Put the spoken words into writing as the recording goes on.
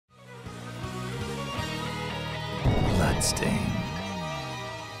Bloodstained.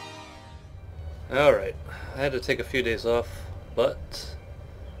 Alright, I had to take a few days off, but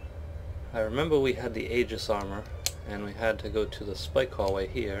I remember we had the Aegis armor, and we had to go to the spike hallway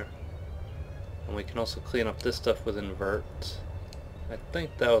here, and we can also clean up this stuff with invert. I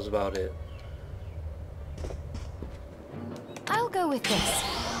think that was about it. I'll go with this.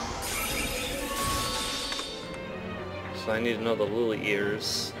 So I need to know the lily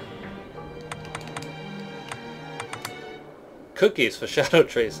ears. Cookies for Shadow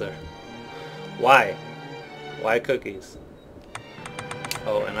Tracer. Why? Why cookies?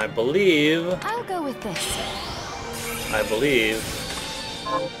 Oh, and I believe... I'll go with this. I believe...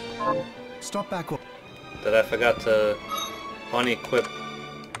 Stop back. that I forgot to unequip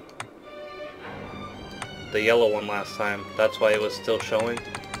the yellow one last time. That's why it was still showing.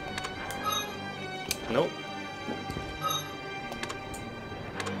 Nope.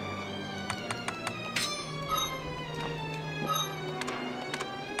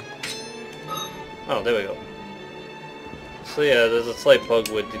 Oh, there we go. So yeah, there's a slight bug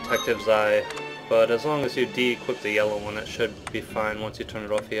with Detective's Eye, but as long as you de-equip the yellow one, it should be fine once you turn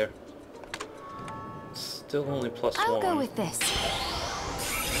it off here. Still only +1. I'll go with this.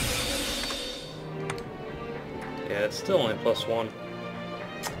 Yeah, it's still only +1.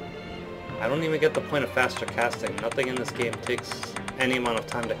 I don't even get the point of faster casting. Nothing in this game takes any amount of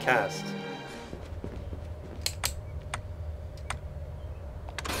time to cast.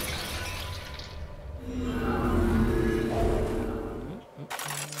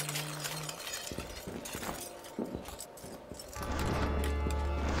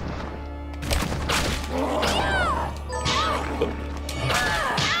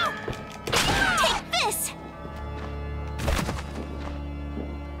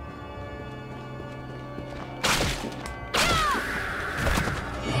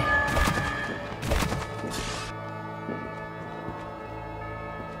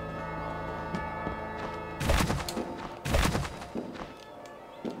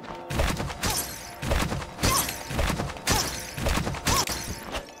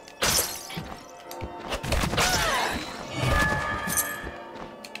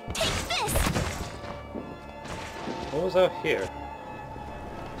 What was out here?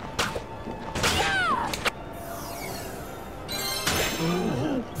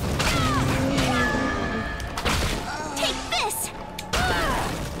 Take this.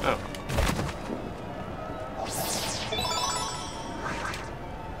 Oh.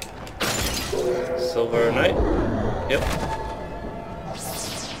 Silver Knight? Yep.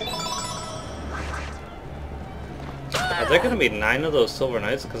 Are there gonna be 9 of those Silver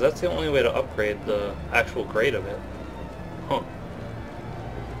Knights? Because that's the only way to upgrade the actual grade of it. Huh.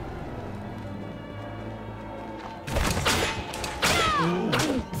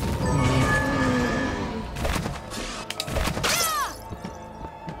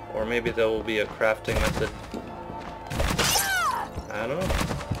 Or maybe there will be a crafting method. I don't know.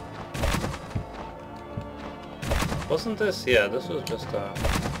 Wasn't this? Yeah, this was just a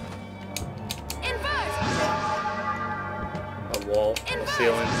wall, a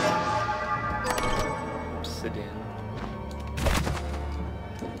ceiling. Obsidian.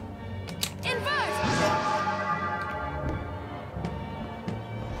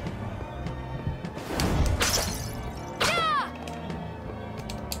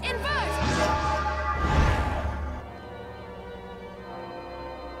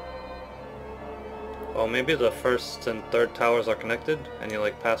 Well, maybe the first and third towers are connected, and you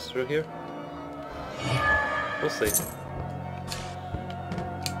like pass through here? We'll see.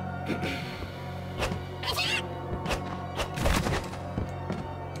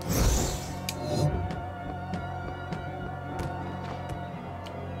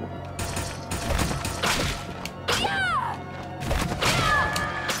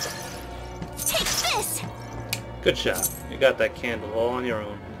 Take this. Good shot. You got that candle all on your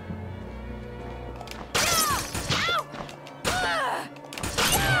own.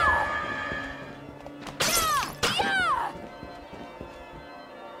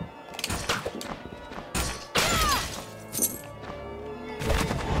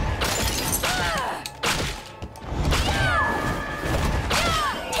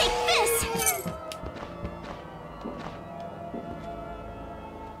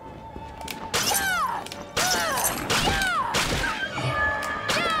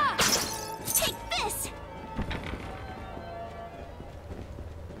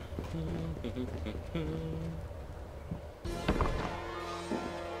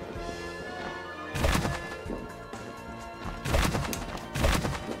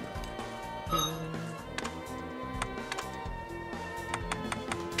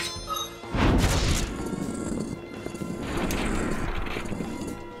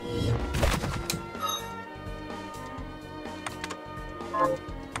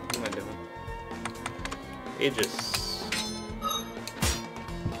 Aegis.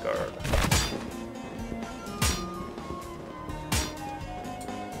 Guard.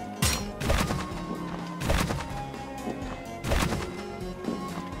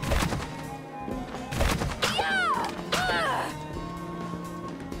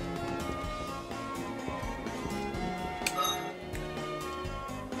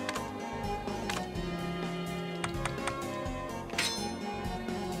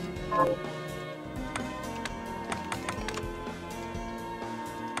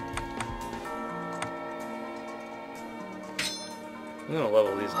 I'm gonna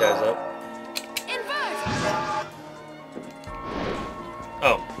level these guys up.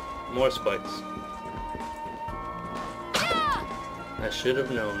 Oh, more spikes. I should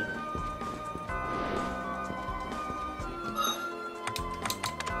have known.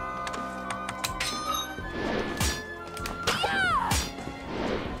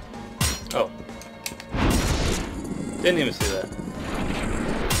 Oh. Didn't even see that.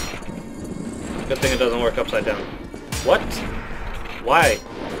 Good thing it doesn't work upside down. What? Why?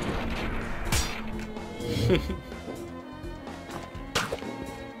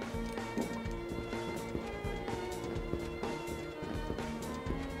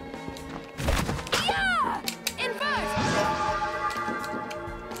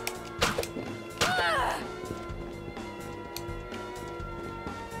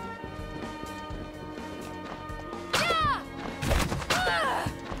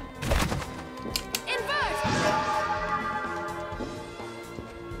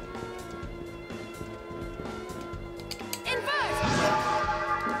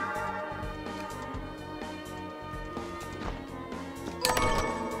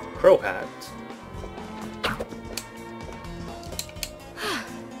 Crow hat.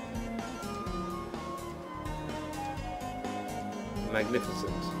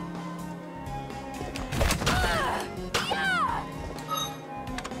 Magnificent.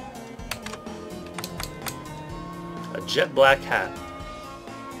 A jet black hat.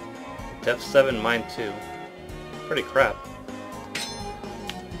 Def 7, mine 2. Pretty crap.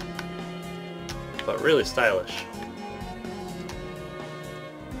 But really stylish.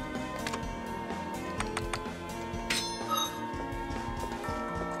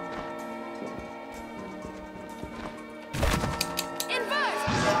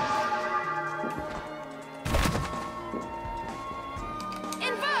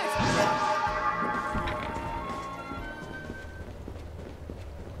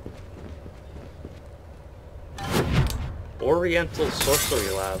 Oriental Sorcery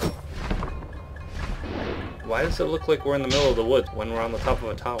Lab. Why does it look like we're in the middle of the woods when we're on the top of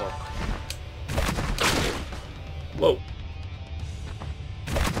a tower? Whoa.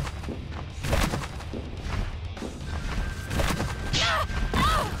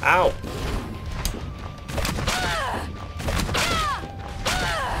 Ow!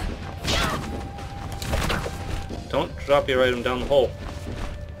 Don't drop your item down the hole.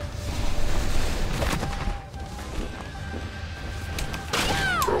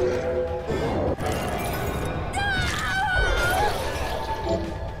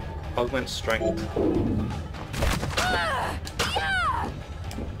 Augment strength.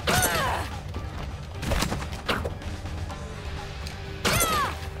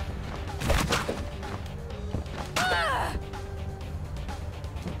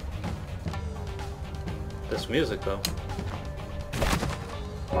 This music though.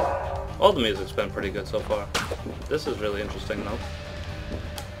 All the music's been pretty good so far. This is really interesting though.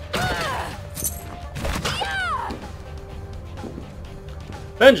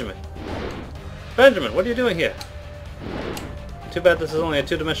 Benjamin! Benjamin, what are you doing here? Too bad this is only a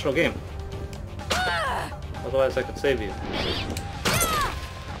two-dimensional game. Otherwise I could save you.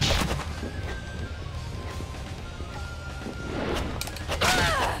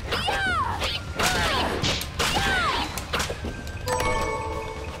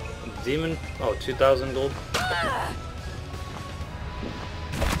 Demon? Oh, 2,000 gold?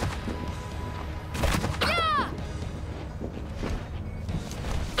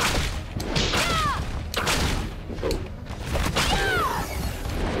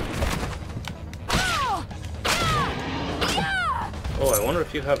 Oh, I wonder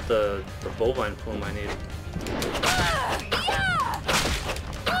if you have the bovine plume I need.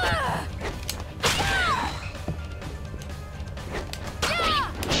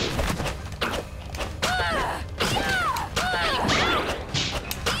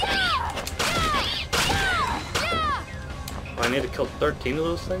 Oh, I need to kill 13 of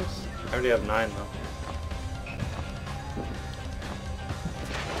those things? I already have 9 though.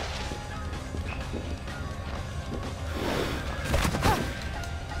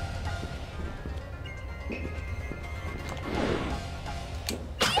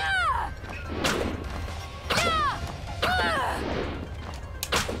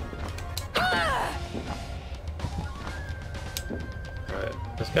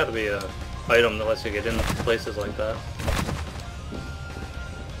 gotta be a item that lets you get in places like that.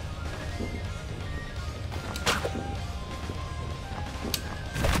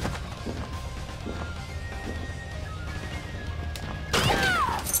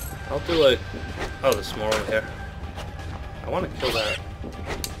 I'll do like... Oh, there's more over here. I want to kill that.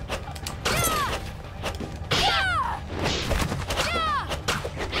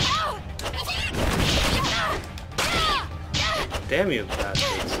 Damn you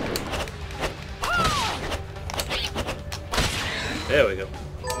bastards. There we go.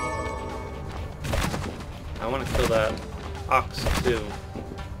 I want to kill that ox too.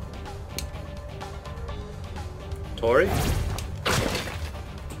 Tori?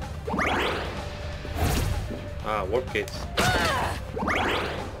 Ah, warp gates.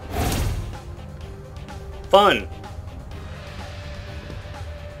 Fun!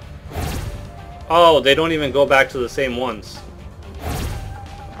 Oh, they don't even go back to the same ones.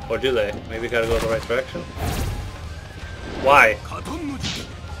 Or do they? Maybe gotta go the right direction? Why?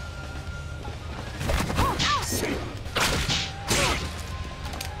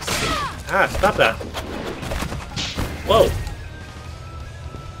 Ah, stop that! Whoa!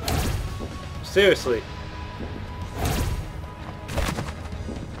 Seriously.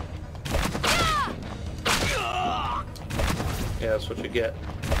 Yeah, that's what you get.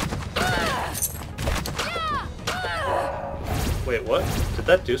 Wait, what? Did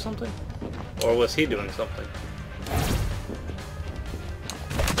that do something? Or was he doing something?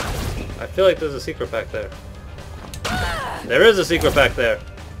 I feel like there's a secret back there. There is a secret back there!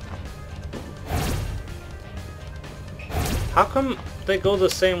 How come they go the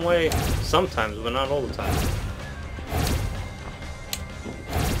same way sometimes, but not all the time?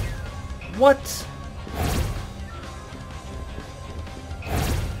 What?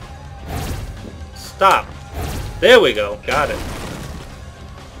 Stop. There we go. Got it.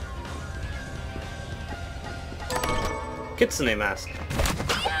 Kitsune mask.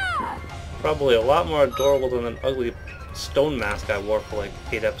 Probably a lot more adorable than an ugly stone mask I wore for like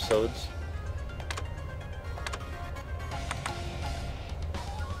 8 episodes.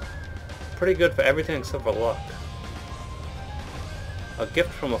 Pretty good for everything except for luck. A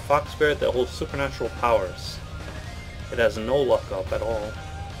gift from a fox spirit that holds supernatural powers. It has no luck up at all.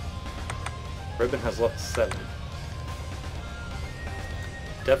 Ribbon has luck 7.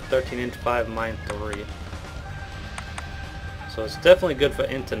 Depth 13, int 5, mind 3. So it's definitely good for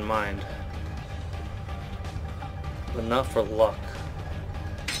int and mind. But not for luck.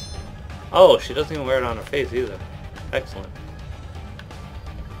 Oh, she doesn't even wear it on her face either. Excellent.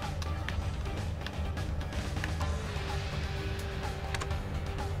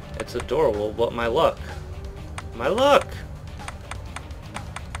 It's adorable, but my luck. My luck!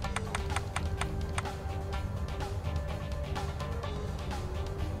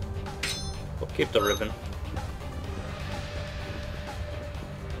 We'll keep the ribbon.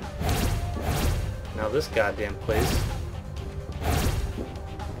 Now this goddamn place.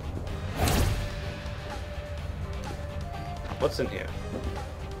 What's in here?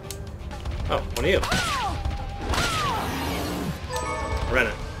 Oh, one of you.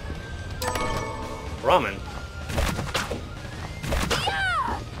 Rennet. Ramen.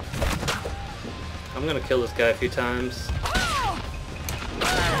 I'm gonna kill this guy a few times.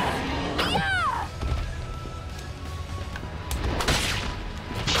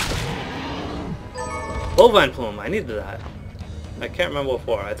 Bovine plume, I needed that. I can't remember what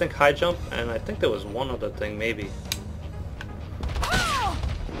for. I think high jump, and I think there was one other thing, maybe.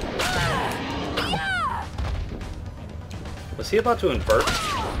 Was he about to invert?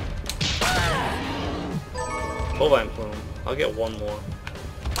 Bovine plume. I'll get one more.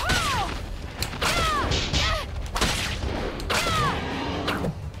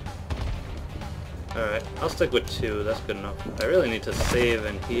 Alright, I'll stick with 2. That's good enough. I really need to save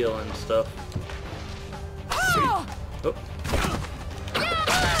and heal and stuff. Oh.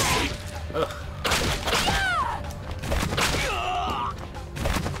 Ugh.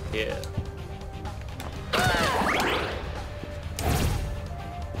 Yeah.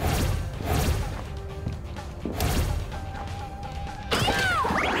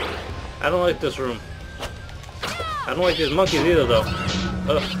 I don't like this room. I don't like these monkeys either, though.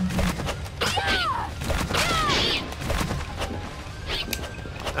 Ugh.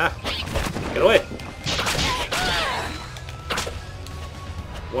 Ah! Get away!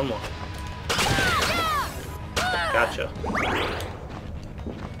 One more. Gotcha.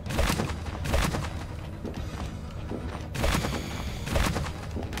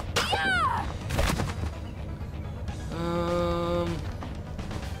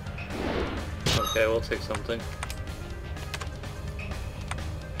 Okay, we'll take something.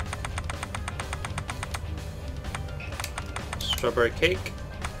 Strawberry cake.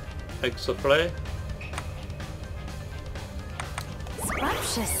 Egg souffle.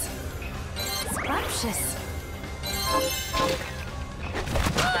 Scrumptious. Scrumptious.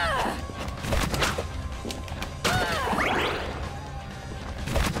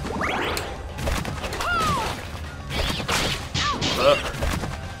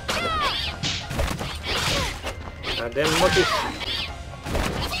 Goddamn monkeys.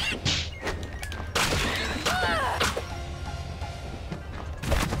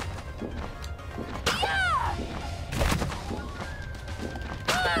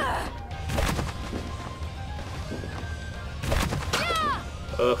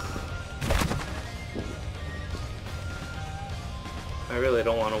 Ugh. I really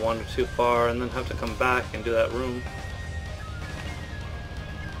don't want to wander too far and then have to come back and do that room.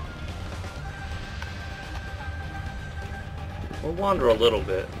 We'll wander a little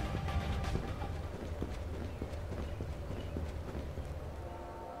bit.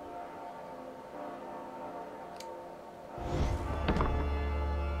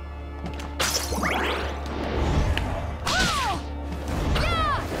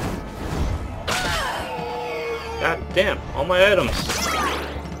 God damn, all my items.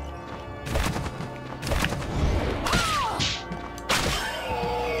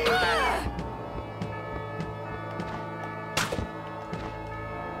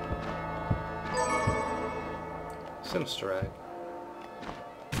 Simsterag.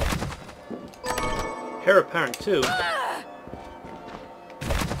 Hair apparent too.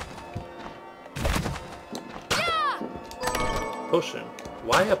 Potion.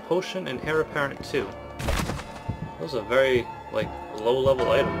 Why a potion and hair apparent too? Those are very, like,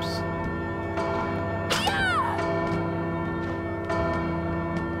 low-level items.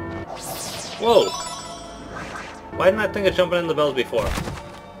 Whoa! Why didn't I think of jumping in the bells before?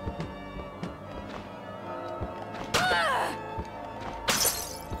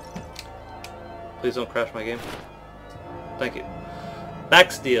 Please don't crash my game. Thank you.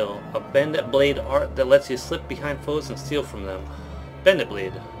 Backsteel. A bend blade art that lets you slip behind foes and steal from them. Bend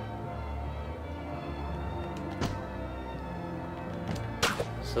blade.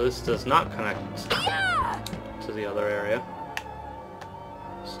 So this does not connect to the other area.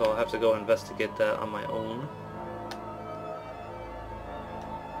 So I'll have to go investigate that on my own.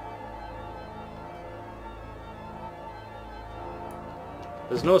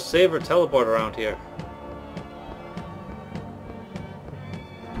 There's no save or teleport around here.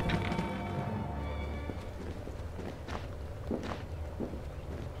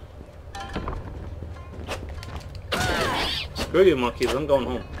 Screw you monkeys, I'm going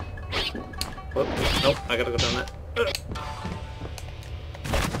home. Whoop, nope, I gotta go down that.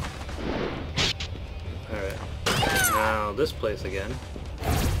 Alright. Now this place again.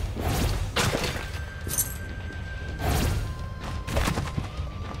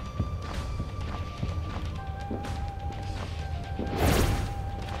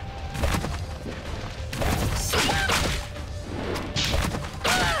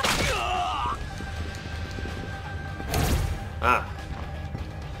 Ah.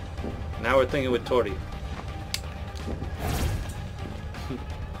 Now we're thinking with Torty.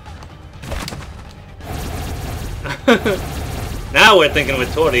 Now we're thinking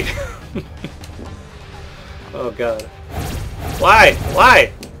with Torty. Oh god. Why?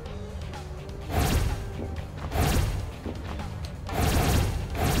 Why?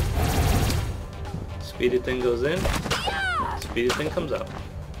 Speedy thing goes in. Speedy thing comes out.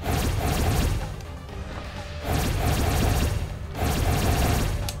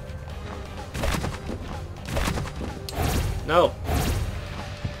 No.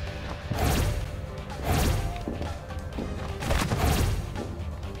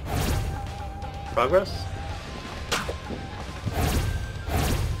 Progress?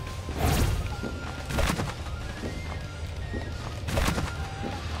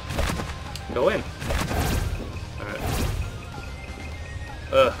 Go in. Alright.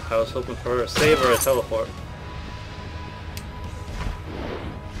 I was hoping for a save or a teleport.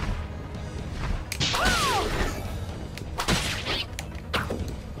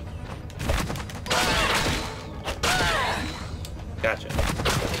 Gotcha.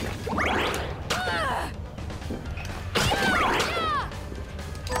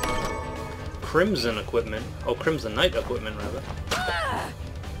 Crimson equipment. Oh, Crimson Knight equipment, rather.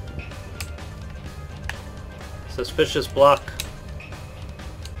 Suspicious block.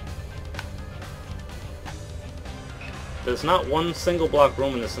 There's not one single block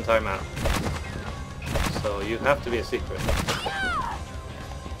room in this entire map. So you have to be a secret.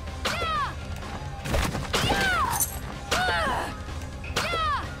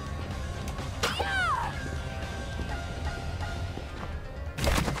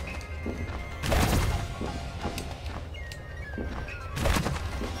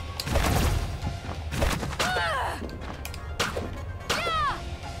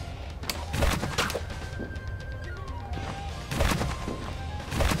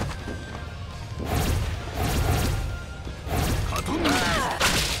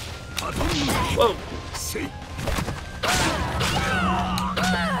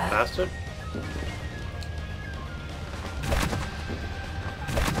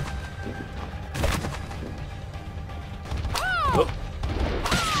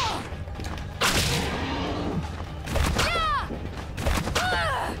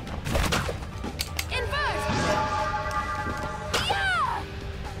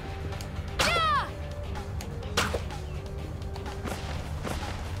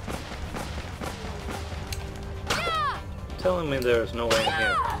 telling me there's no way in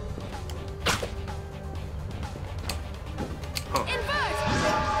here? Oh.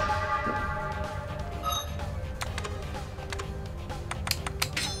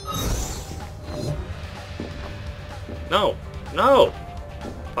 No! No!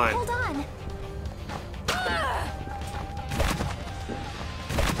 Fine. Hold on.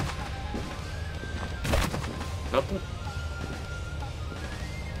 Nothing?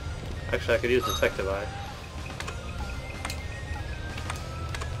 Actually, I could use Detective Eye.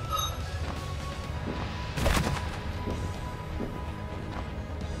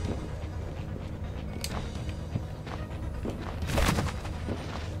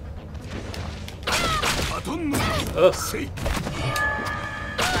 Ugh. Take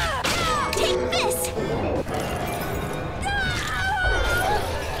this.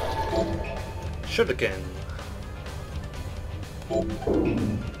 Shuriken.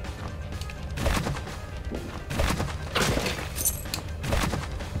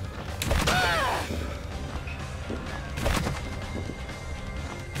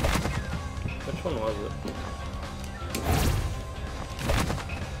 Which one was it?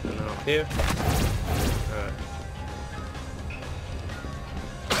 And then up here. Alright.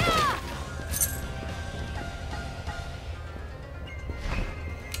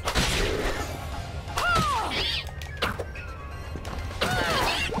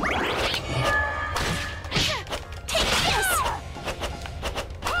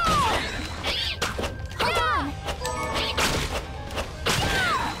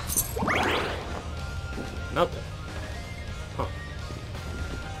 Nothing. Huh.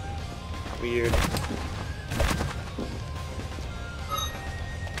 Weird.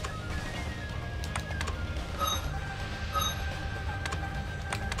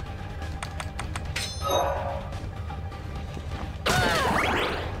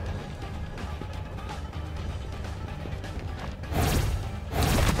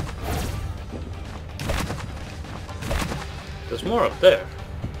 There's more up there.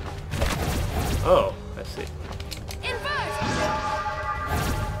 Oh, I see.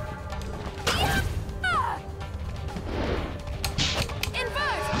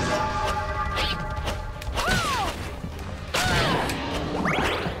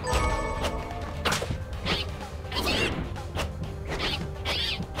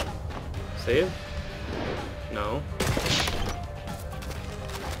 Save? No.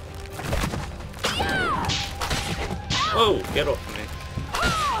 Whoa, get off me.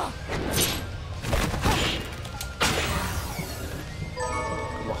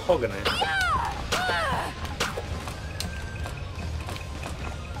 Mahogany.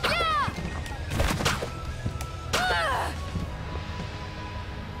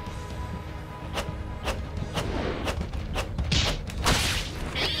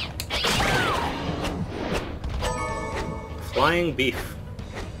 Flying beef.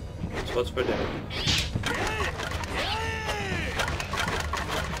 That's what's for dinner.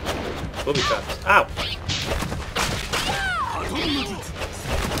 Booby traps. Ow!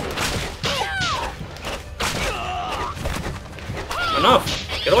 Enough!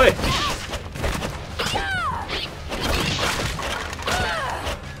 Get away!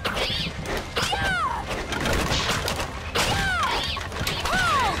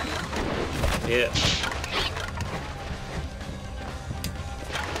 Yeah.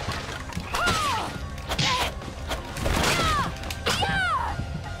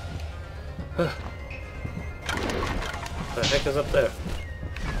 What the heck is up there?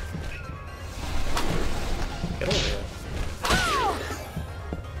 Get over here.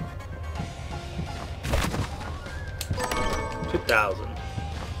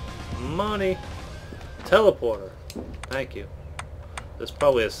 $2,000. Money. Teleporter. Thank you. There's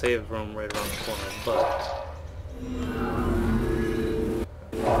probably a save room right around the corner, but...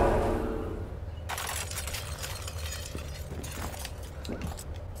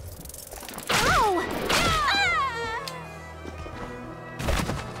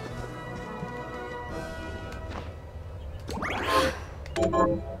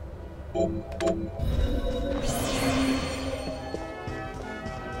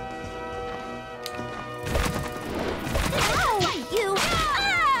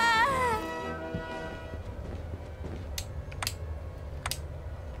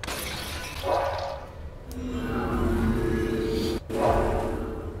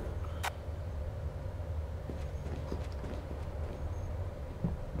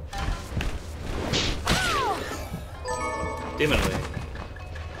 Demon Wing.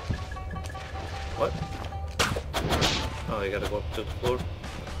 What? Oh, you gotta go up to the floor.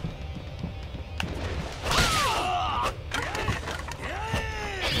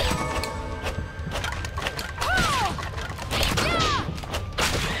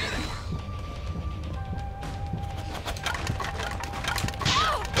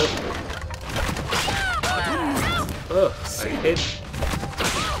 Ugh, I hate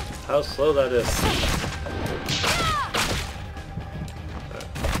how slow that is.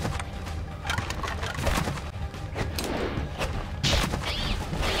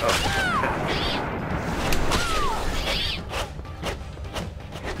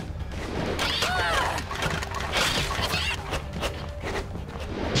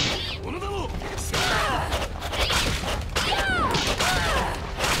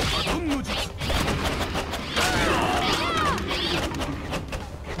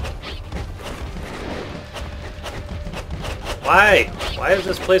 Why? Why is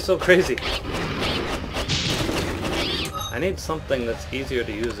this place so crazy? I need something that's easier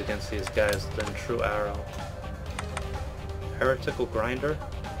to use against these guys than True Arrow. Heretical Grinder?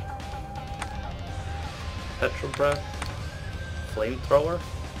 Petrol Breath? Flamethrower?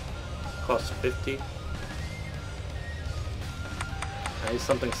 Costs 50. I need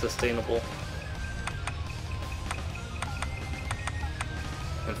something sustainable.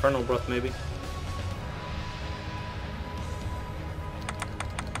 Infernal Breath maybe?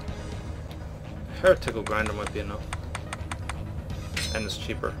 Heretical Grinder might be enough. And it's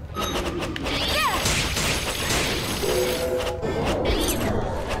cheaper.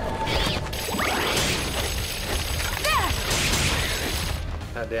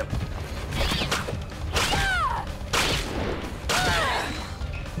 God damn.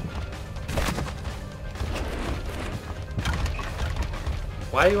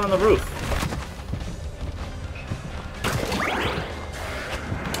 Why are you on the roof?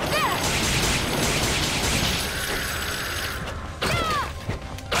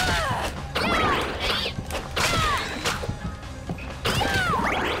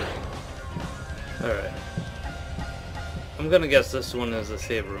 Alright. I'm gonna guess this one is the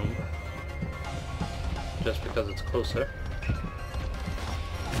save room. Just because it's closer.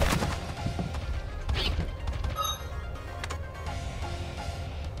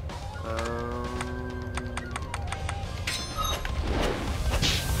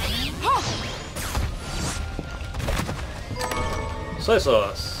 Soy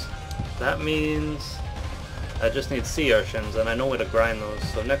sauce. That means I just need sea urchins, and I know where to grind those.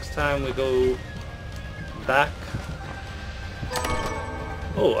 So next time we go back.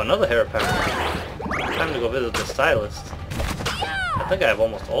 Oh, another hair pack. Time to go visit the stylist. I think I have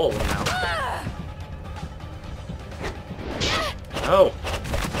almost all of them now. Oh.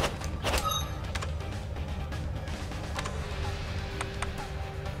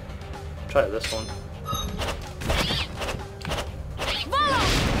 Try this one.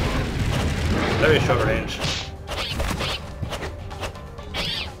 Very short range.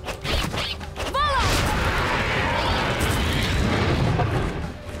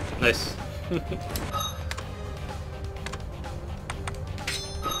 Nice.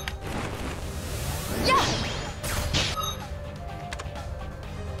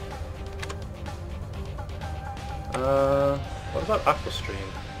 What about Aqua Stream?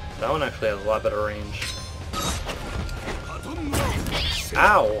 That one actually has a lot better range.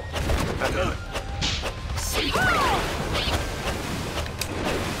 Ow! God damn it.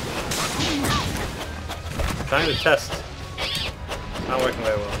 Trying to test. Not working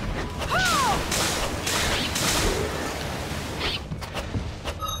very well.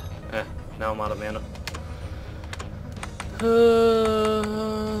 Now I'm out of mana.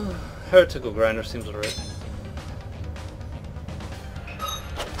 Heretical Grinder seems alright.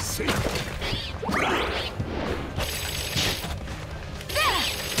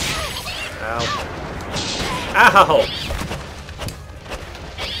 Ow. Ow!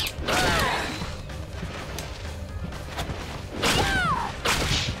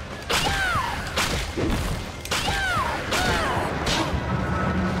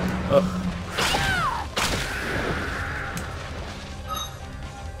 Ugh.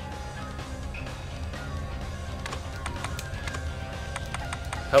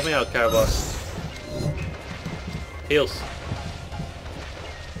 Help me out, Caraboss. Heals.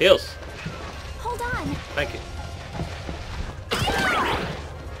 Heals. Hold on. Thank you.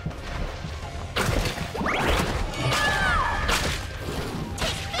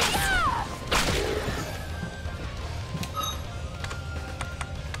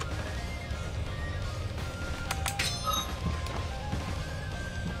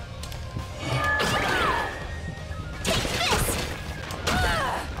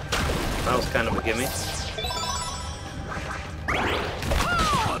 That was kind of a gimme.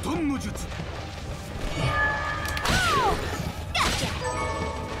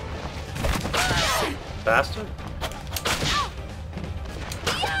 Bastard?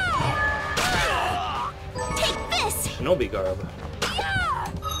 Take this. Shinobi garb.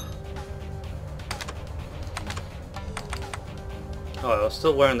 Oh, I was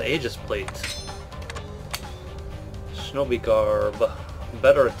still wearing the Aegis plate. Shinobi garb.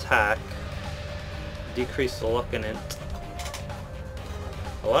 Better attack. Decrease the luck in it.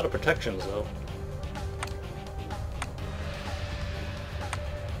 A lot of protections though.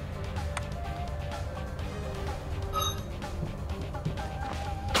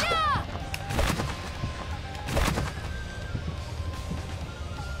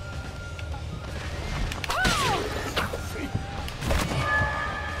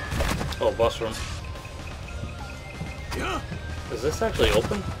 Oh, boss room. Is this actually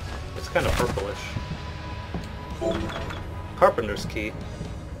open? It's kind of purplish. Carpenter's key.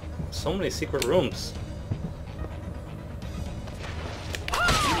 So many secret rooms.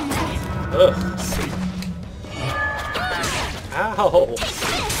 Ugh. Ow!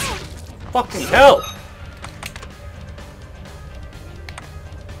 Fucking hell!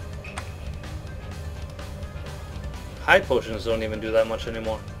 High potions don't even do that much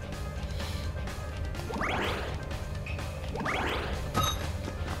anymore.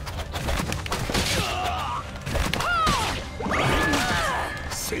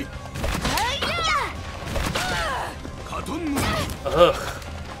 Ugh.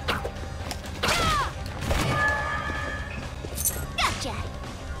 Gotcha.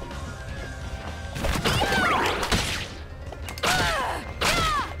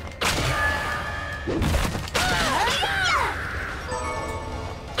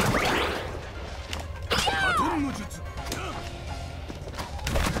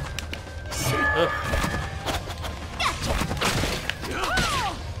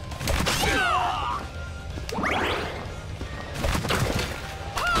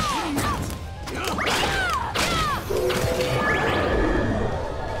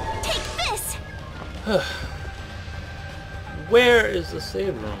 Ugh. Where is the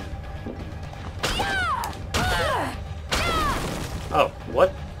save room? Oh,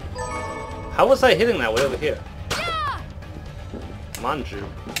 what? How was I hitting that way over here? Manju.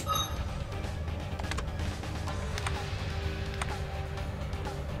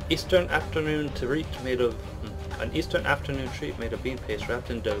 Eastern afternoon treat made of an Eastern afternoon treat made of bean paste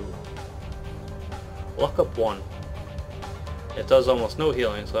wrapped in dough. Lock up 1. It does almost no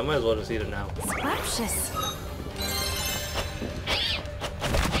healing, so I might as well just eat it now. Scrumptious.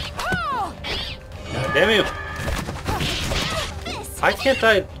 God damn you! Why can't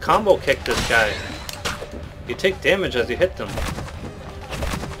I combo kick this guy? You take damage as you hit them.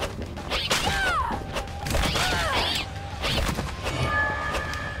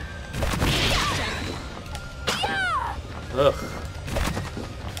 Ugh.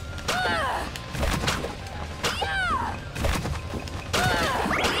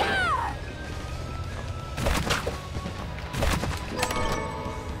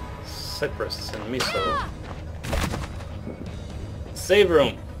 Cypress and miso. Save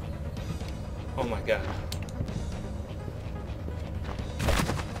room! Oh my god.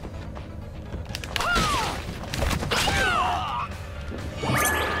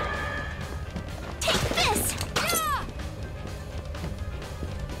 Take this.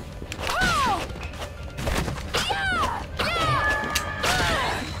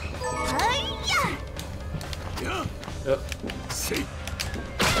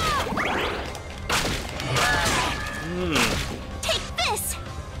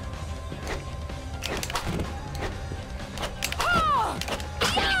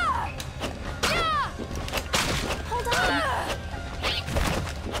 Hold on.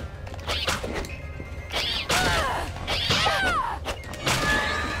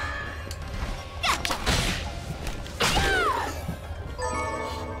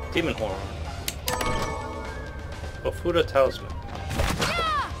 Demon Horn. Ofuda Talisman.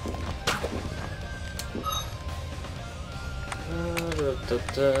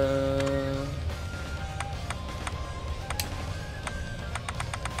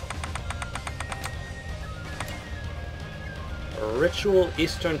 A ritual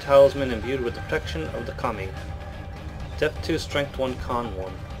Eastern talisman imbued with the protection of the Kami. Depth 2, Strength 1, Con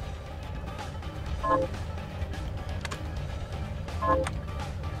 1.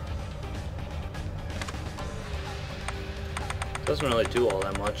 Doesn't really do all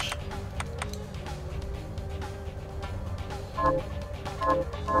that much.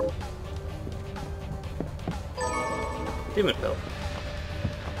 Demon Pill.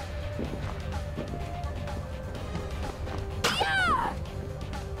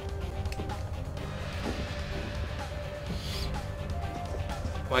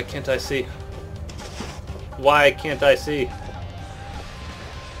 Why can't I see? Why can't I see?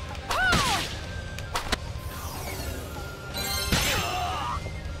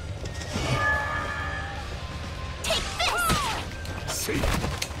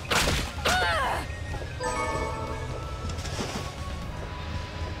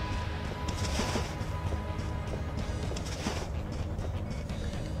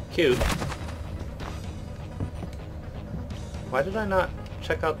 Cute. Why did I not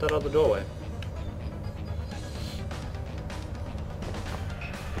check out that other doorway?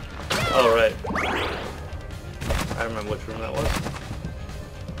 Oh, right. I remember which room that was.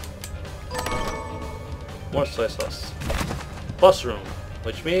 More soy sauce. Boss room,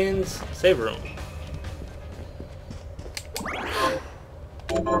 which means save room.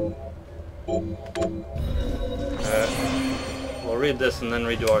 We'll read this and then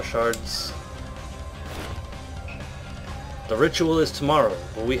redo our shards. The ritual is tomorrow,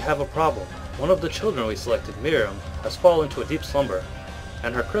 but we have a problem. One of the children we selected, Miriam, has fallen into a deep slumber,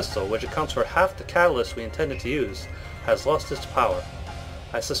 and her crystal, which accounts for half the catalyst we intended to use, has lost its power.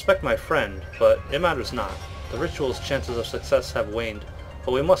 I suspect my friend, but it matters not. The ritual's chances of success have waned,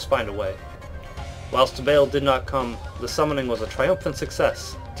 but we must find a way. Whilst the Baal did not come, the summoning was a triumphant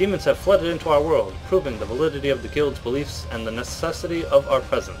success. Demons have flooded into our world, proving the validity of the guild's beliefs and the necessity of our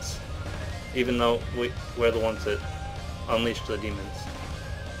presence. Even though we're the ones that unleashed the demons.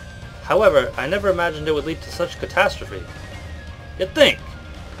 However, I never imagined it would lead to such catastrophe. You'd think!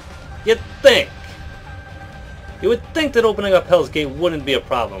 You'd think! You would think that opening up Hell's Gate wouldn't be a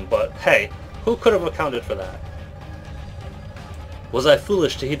problem, but hey, who could have accounted for that? Was I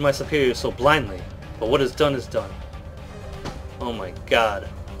foolish to heed my superiors so blindly? But what is done is done. Oh my god.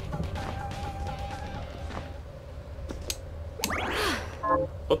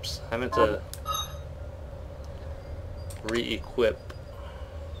 Oops, I meant to re-equip.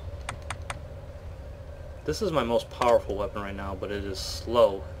 This is my most powerful weapon right now, but it is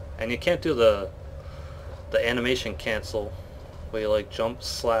slow. And you can't do the animation cancel, where you like jump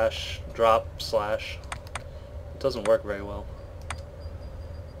slash, drop slash. It doesn't work very well.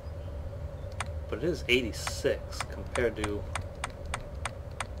 But it is 86 compared to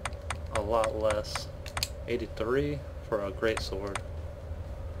a lot less. 83 for a great sword.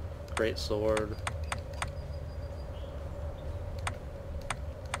 Great sword.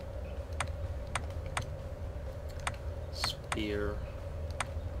 Spear.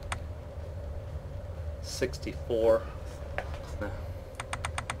 64.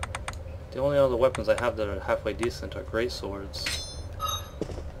 The only other weapons I have that are halfway decent are great swords.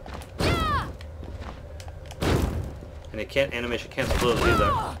 And you can't animation cancel those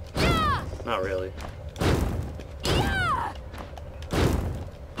either. Not really.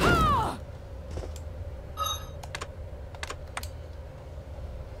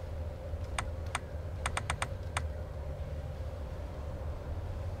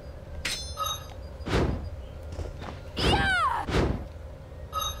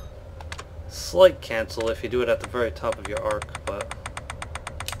 Slight cancel if you do it at the very top of your arc, but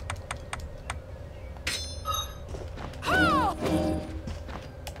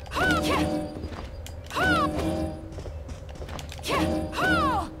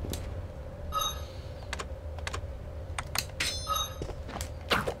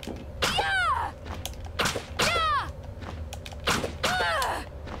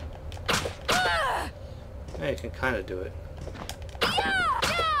yeah, you can kind of do it.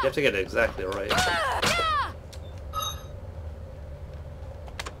 You have to get it exactly right.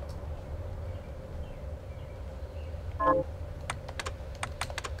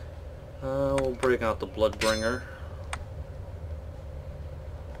 We'll bring out the Bloodbringer.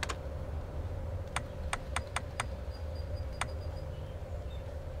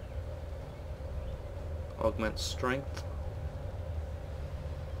 Augment strength.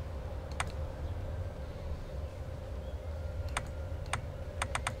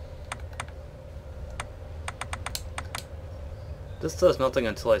 This does nothing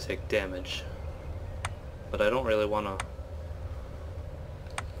until I take damage, but I don't really want to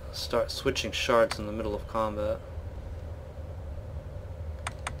start switching shards in the middle of combat.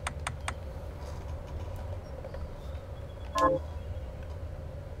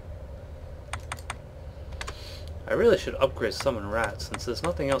 I really should upgrade Summon Rat, since there's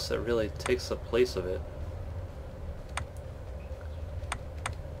nothing else that really takes the place of it.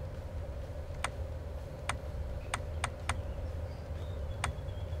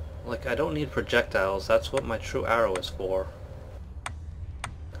 Like, I don't need projectiles, that's what my true arrow is for.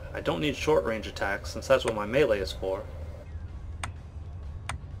 I don't need short range attacks, since that's what my melee is for.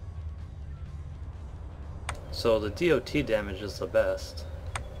 So the DOT damage is the best.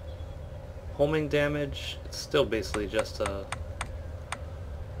 Homing damage, it's still basically just a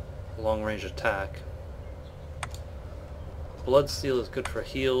long range attack. Bloodsteel is good for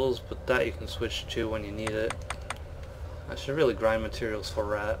heals, but that you can switch to when you need it. I should really grind materials for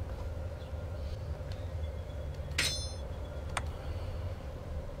Rat.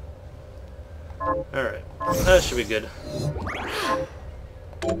 Alright, that should be good.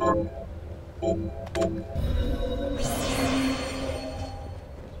 What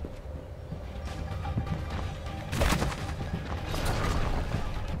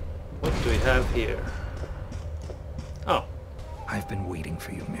do we have here? Oh. I've been waiting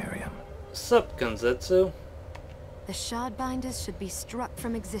for you, Miriam. Sup, Gunzetsu? The Shardbinders should be struck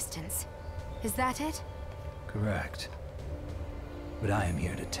from existence. Is that it? Correct. But I am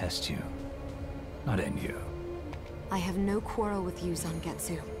here to test you, not end you. I have no quarrel with you,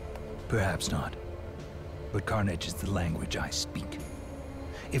 Zangetsu. Perhaps not. But carnage is the language I speak.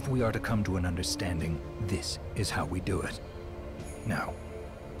 If we are to come to an understanding, this is how we do it. Now,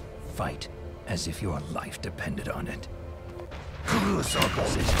 fight as if your life depended on it.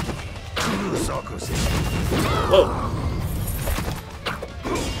 Whoa.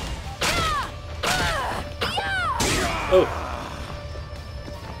 Oh.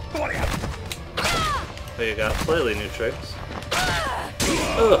 Oh, you got slightly new tricks.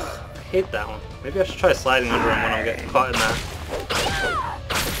 Ugh, I hate that one. Maybe I should try sliding under him when I'm getting caught in that.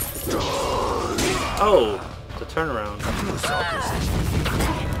 Oh, the turnaround.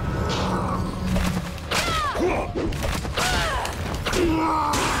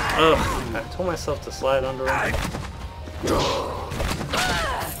 Ugh, I told myself to slide under him.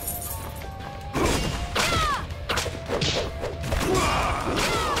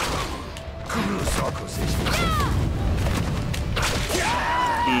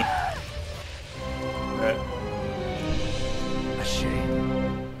 Alright. A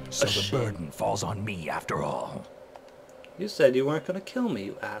shame. So A the shame. burden falls on me after all. You said you weren't gonna kill me,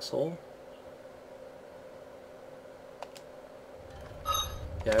 you asshole.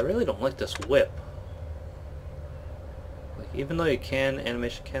 Yeah, I really don't like this whip. Like, even though you can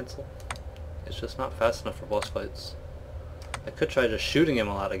animation cancel, it's just not fast enough for boss fights. I could try just shooting him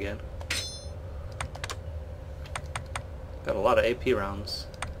a lot again. Got a lot of AP rounds.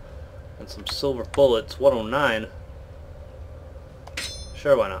 And some silver bullets, 109.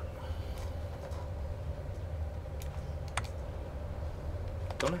 Sure, why not?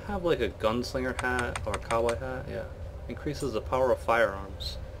 Don't I have like a gunslinger hat or a cowboy hat? Yeah. Increases the power of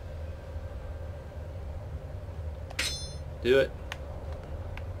firearms. Do it.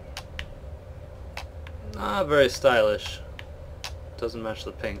 Not very stylish. Doesn't match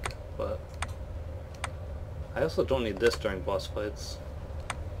the pink, but I also don't need this during boss fights.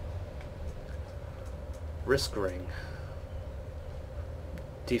 Risk ring.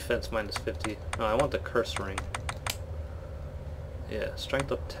 Defense minus 50. No, I want the curse ring. Yeah,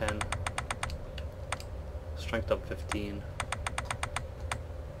 strength up 10. Strength up 15.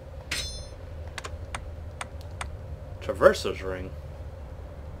 Traverser's ring.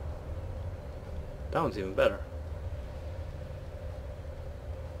 That one's even better.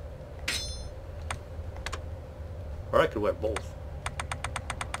 Or I could wear both.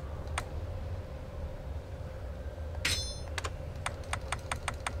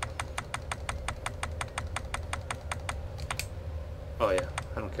 Oh yeah,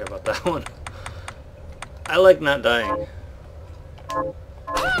 I don't care about that one. I like not dying.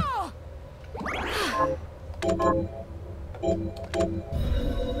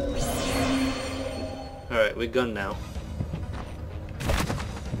 Alright, we gun now.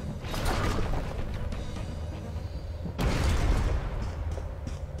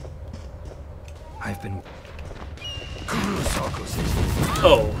 I've been...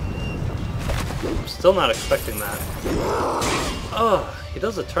 Oh. I'm still not expecting that. Oh, he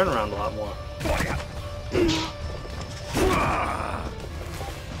does a turnaround a lot more.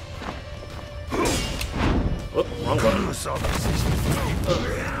 Whoop, wrong button.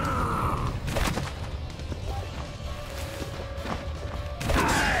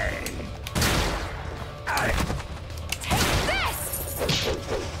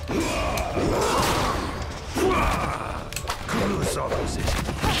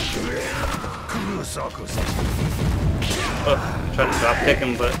 Oh, tried to drop kick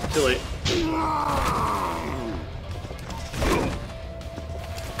him, but too late.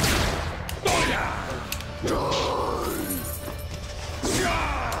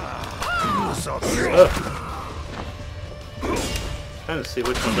 Trying to see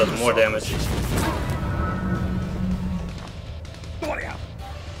which one does more damage.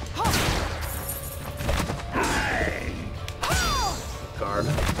 Guard.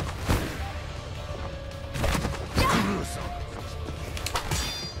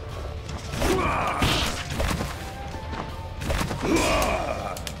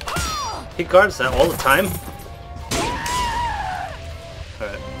 He guards that all the time?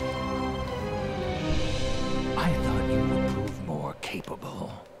 Alright. I thought you would prove more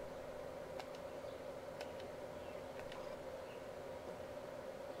capable.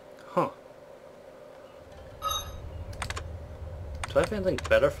 Huh. Do I have anything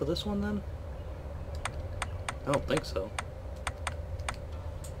better for this one then? I don't think so.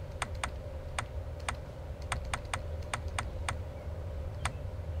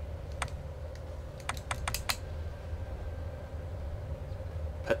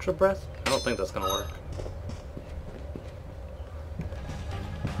 Petra breath? I don't think that's gonna work.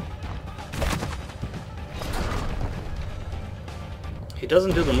 He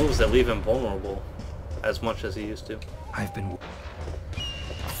doesn't do the moves that leave him vulnerable as much as he used to. I've been...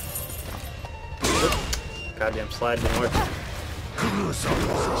 Goddamn slide didn't work.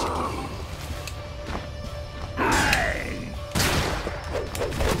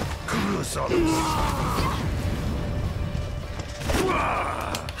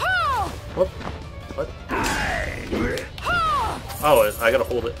 What? What? Oh, I gotta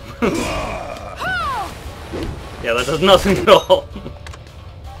hold it. Yeah, that does nothing at all.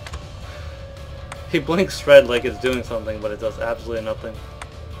 He blinks red like it's doing something, but it does absolutely nothing.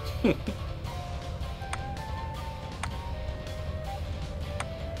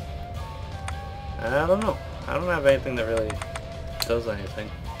 I don't know. I don't have anything that really does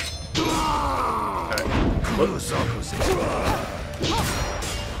anything. Alright.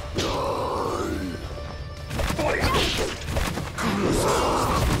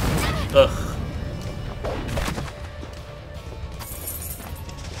 Ugh.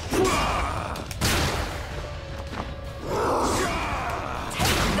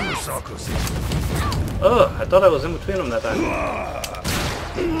 Ugh, I thought I was in between them that time.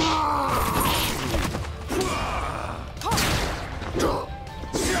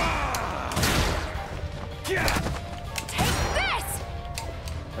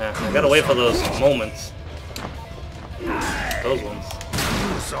 Yeah, I gotta wait for those moments. Those ones.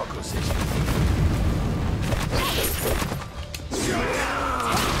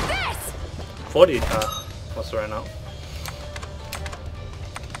 40, what's right now?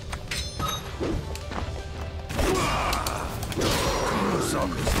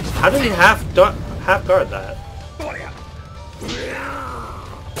 How did he half guard that?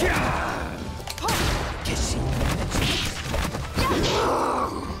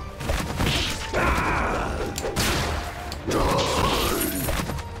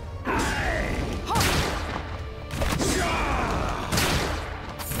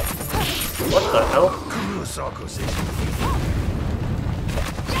 What the hell?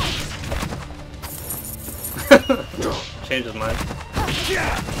 Change his mind.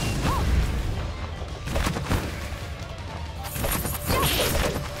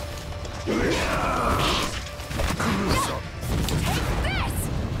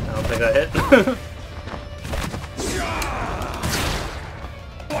 I don't think I hit.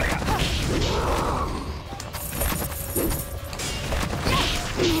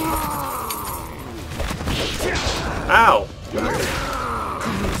 Ow!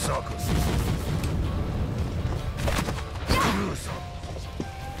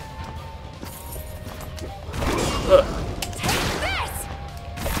 Ugh.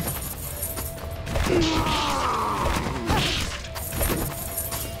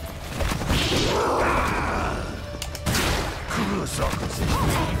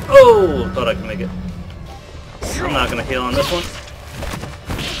 Oh, thought I could make it. I'm not gonna heal on this one.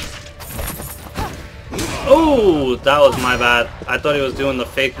 Oh, that was my bad. I thought he was doing the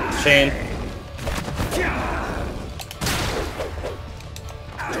fake chain.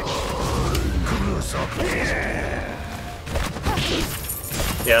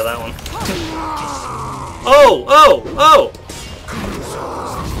 Yeah, that one. Oh, oh, oh!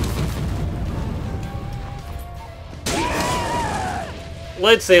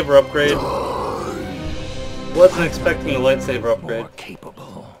 Lightsaber upgrade. Wasn't expecting a lightsaber upgrade. More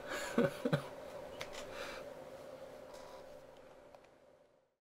capable.